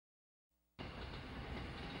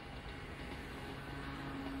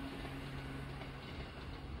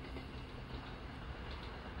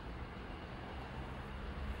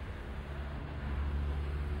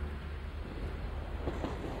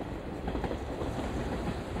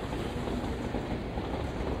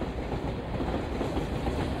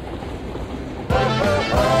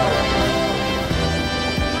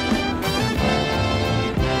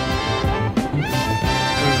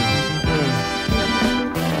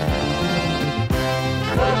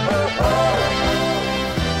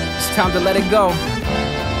time to let it go.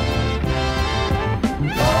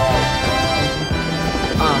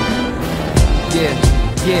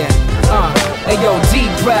 Ayo, deep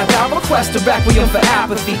breath, I request a requiem for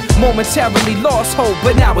apathy. Momentarily lost hope,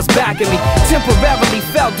 but now it's back at me. Temporarily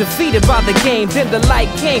felt defeated by the game. Then the light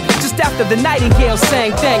came, just after the nightingale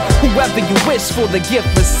sang. Thank whoever you wish for the gift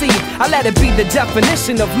received. I let it be the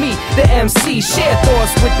definition of me, the MC. Share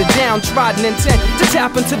thoughts with the downtrodden intent to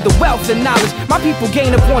tap into the wealth and knowledge my people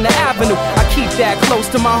gain upon the avenue. I keep that close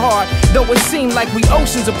to my heart, though it seemed like we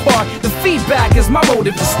oceans apart. The feedback is my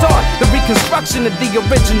motive to start the reconstruction of the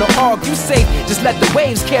original arc. You say, just let the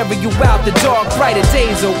waves carry you out, the dark, brighter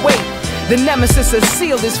days await. The nemesis has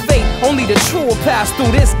sealed his fate. Only the true will pass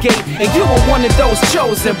through this gate, and you are one of those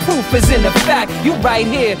chosen. Proof is in the fact, you right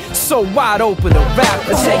here, so wide open to rap.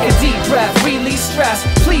 But take a deep breath, release stress.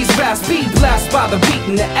 Please rest, be blessed by the beat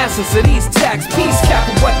and the essence of these texts. Peace cap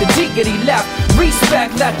with what the diggity left.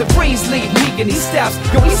 Respect, let the breeze lead me in these steps.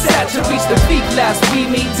 Yo, we set to reach the peak last. We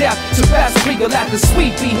meet death to rest, regal at the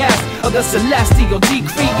sweet behest of the celestial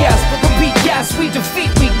decree. Yes, repeat, yes, we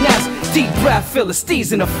defeat weakness. Deep breath,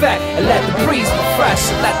 Philistines in effect, and let the breeze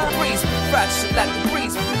refresh. Let the breeze refresh. Let the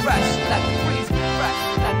breeze refresh. Let the breeze refresh.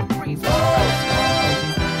 Let the breeze refresh.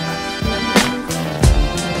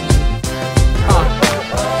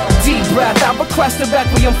 Deep breath, I request a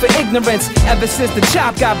requiem for ignorance. Ever since the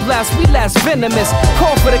chop got blessed, we less venomous.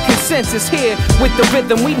 Call for the consensus here. With the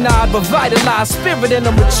rhythm we nod, revitalize spirit in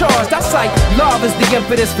them recharged. I cite love as the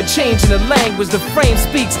impetus for changing the language the frame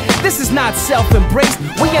speaks. This is not self-embraced.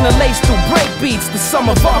 We interlace through break beats. The sum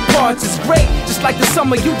of our parts is great. Just like the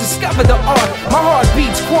summer you discover the art. My heart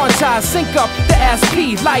beats quantized, sync up the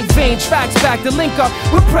SP. Light vein tracks back to link up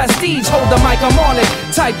with prestige. Hold the mic, I'm on it.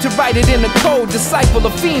 Type to write it in the code. Disciple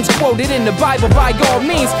of fiends. Quoted in the Bible by all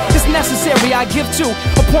means. It's necessary I give to.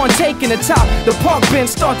 Upon taking the top, the park bench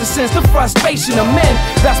start to sense the frustration of men.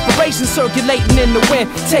 Respiration circulating in the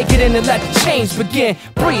wind. Take it in and let the change begin.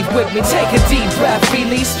 Breathe with me, take a deep breath,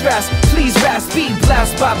 release stress. Please rest, be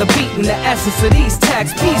blessed by the beat and the essence of these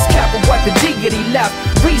texts. Peace cap with what the diggity left.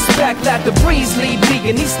 Respect, let the breeze lead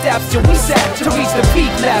me in these steps. Till we set to reach the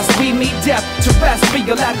peak last. We meet death to rest,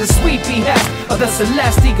 regal at the sweet behest of the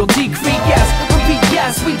celestial decree. Yes, repeat,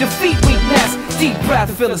 yes, we defeat weakness. Deep breath,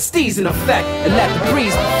 Philistines in effect, and let the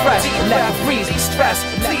breeze refresh. Let the breeze stress.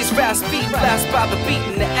 Please rest, be blessed by the beat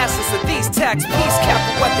and the essence of these texts. Peace cap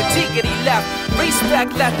with what the diggity left.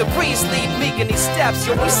 Respect, let the breeze lead me in these steps.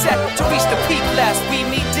 Yo, we set to reach the peak last. We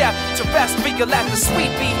meet death to rest, regal at the sweet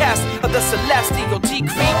behest of the celestial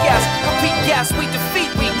decree. Yes, repeat, yes, we defeat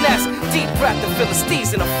weakness. Deep breath, the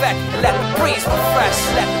Philistines in effect, and let the breeze refresh.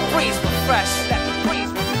 Let the breeze refresh. Let the breeze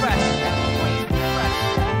refresh. Let the breeze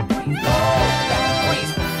refresh. Let the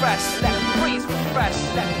breeze refresh. Let the breeze refresh.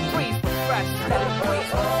 Let the breeze refresh. Let the breeze refresh. Let the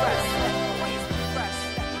breeze refresh.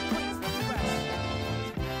 Let the breeze refresh.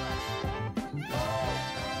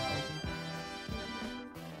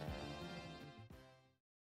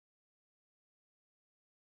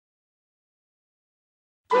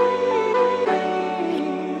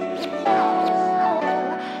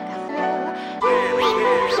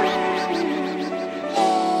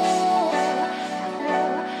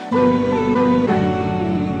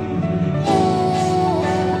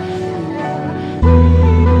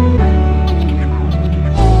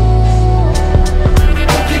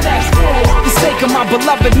 My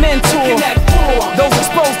beloved mentor, those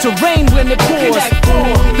exposed to rain when it pours,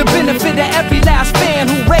 the benefit of every last fan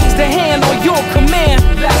who raised a hand on your command.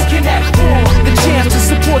 Let's connect. The chance to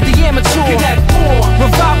support the amateur,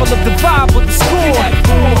 revival of the vibe with the score.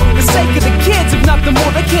 The sake of the kids, if nothing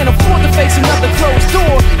more, they can't afford to face another closed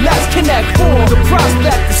door. Let's connect. The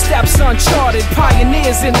prospect, the steps uncharted,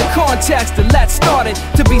 pioneers in the context of let's start it.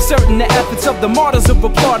 To be certain the efforts of the martyrs are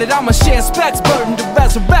applauded, I'ma share Sped's burden to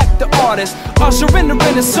resurrect the artist. Usher in the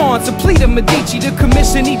Renaissance, a plea to Medici to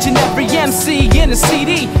commission each and every MC in a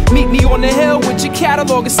CD. Meet me on the hill with your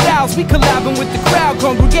catalog of styles. We collabing with the crowd,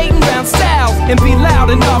 congregating round styles. And be loud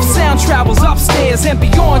enough, sound travels upstairs and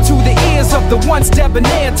beyond to the ears of the once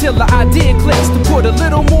debonair. Till the idea clicks to put a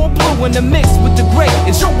little more blue in the mix with the great.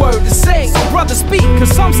 It's your word to say, so brother speak,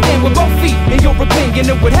 cause some stand with both feet in your opinion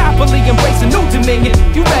and would happily embrace a new dominion.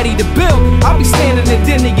 You ready to build? I'll be standing at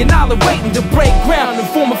dinner and I'll waiting to break ground and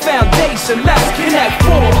form a foundation. Let's connect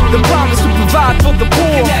for the promise to provide for the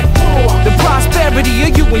poor, the prosperity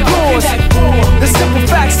of you and yours. The simple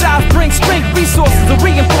facts I've bring strength, resources to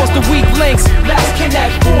reinforce the weak links. Let's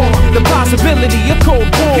connect for The possibility of Cold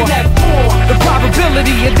War. The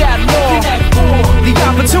probability of that law. The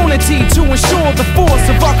opportunity to ensure the force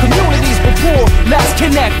of our communities before. Let's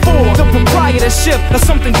connect for the proprietorship of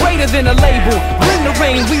something greater than a label. In the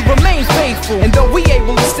rain, we remain faithful. And though we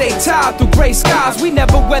able to stay tied through gray skies, we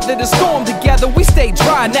never weather the storm together. We stay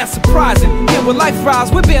dry, and that's surprising. Here where life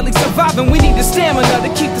rise, we're barely surviving. We need the stamina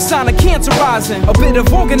to keep the sign of cancer rising. A bit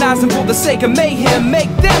of organizing for the sake of mayhem.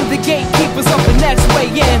 Make them the gatekeepers of the next way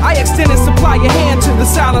in. I extend and supply a hand to the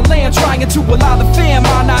silent land, trying to allow the fam.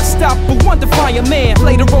 I'll not stop but one defiant man.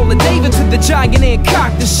 Play the role of David to the giant and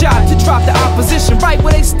cock the shot to drop the opposition right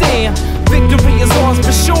where they stand. Victory is ours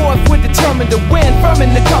for sure if we're determined to win. Firm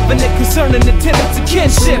in the covenant concerning the tenets of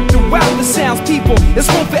kinship. Throughout the sounds people, there's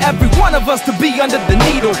room for every one of us to be under the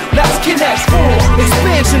needle. Let's connect for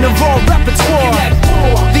expansion of our repertoire.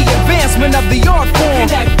 The advancement of the art form.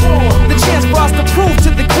 The chance for us to prove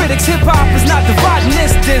to the critics hip-hop is not dividing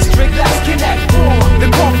this district. Let's connect for the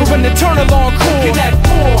call for an eternal encore.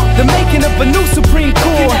 The making of a new Supreme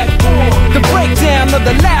Court. The breakdown of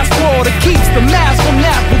the last war that keeps the mass from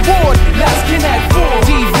that reward. Let's connect for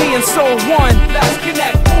DV and Soul One. Let's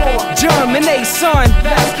connect for German A son.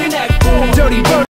 Let's connect for Dirty Bird.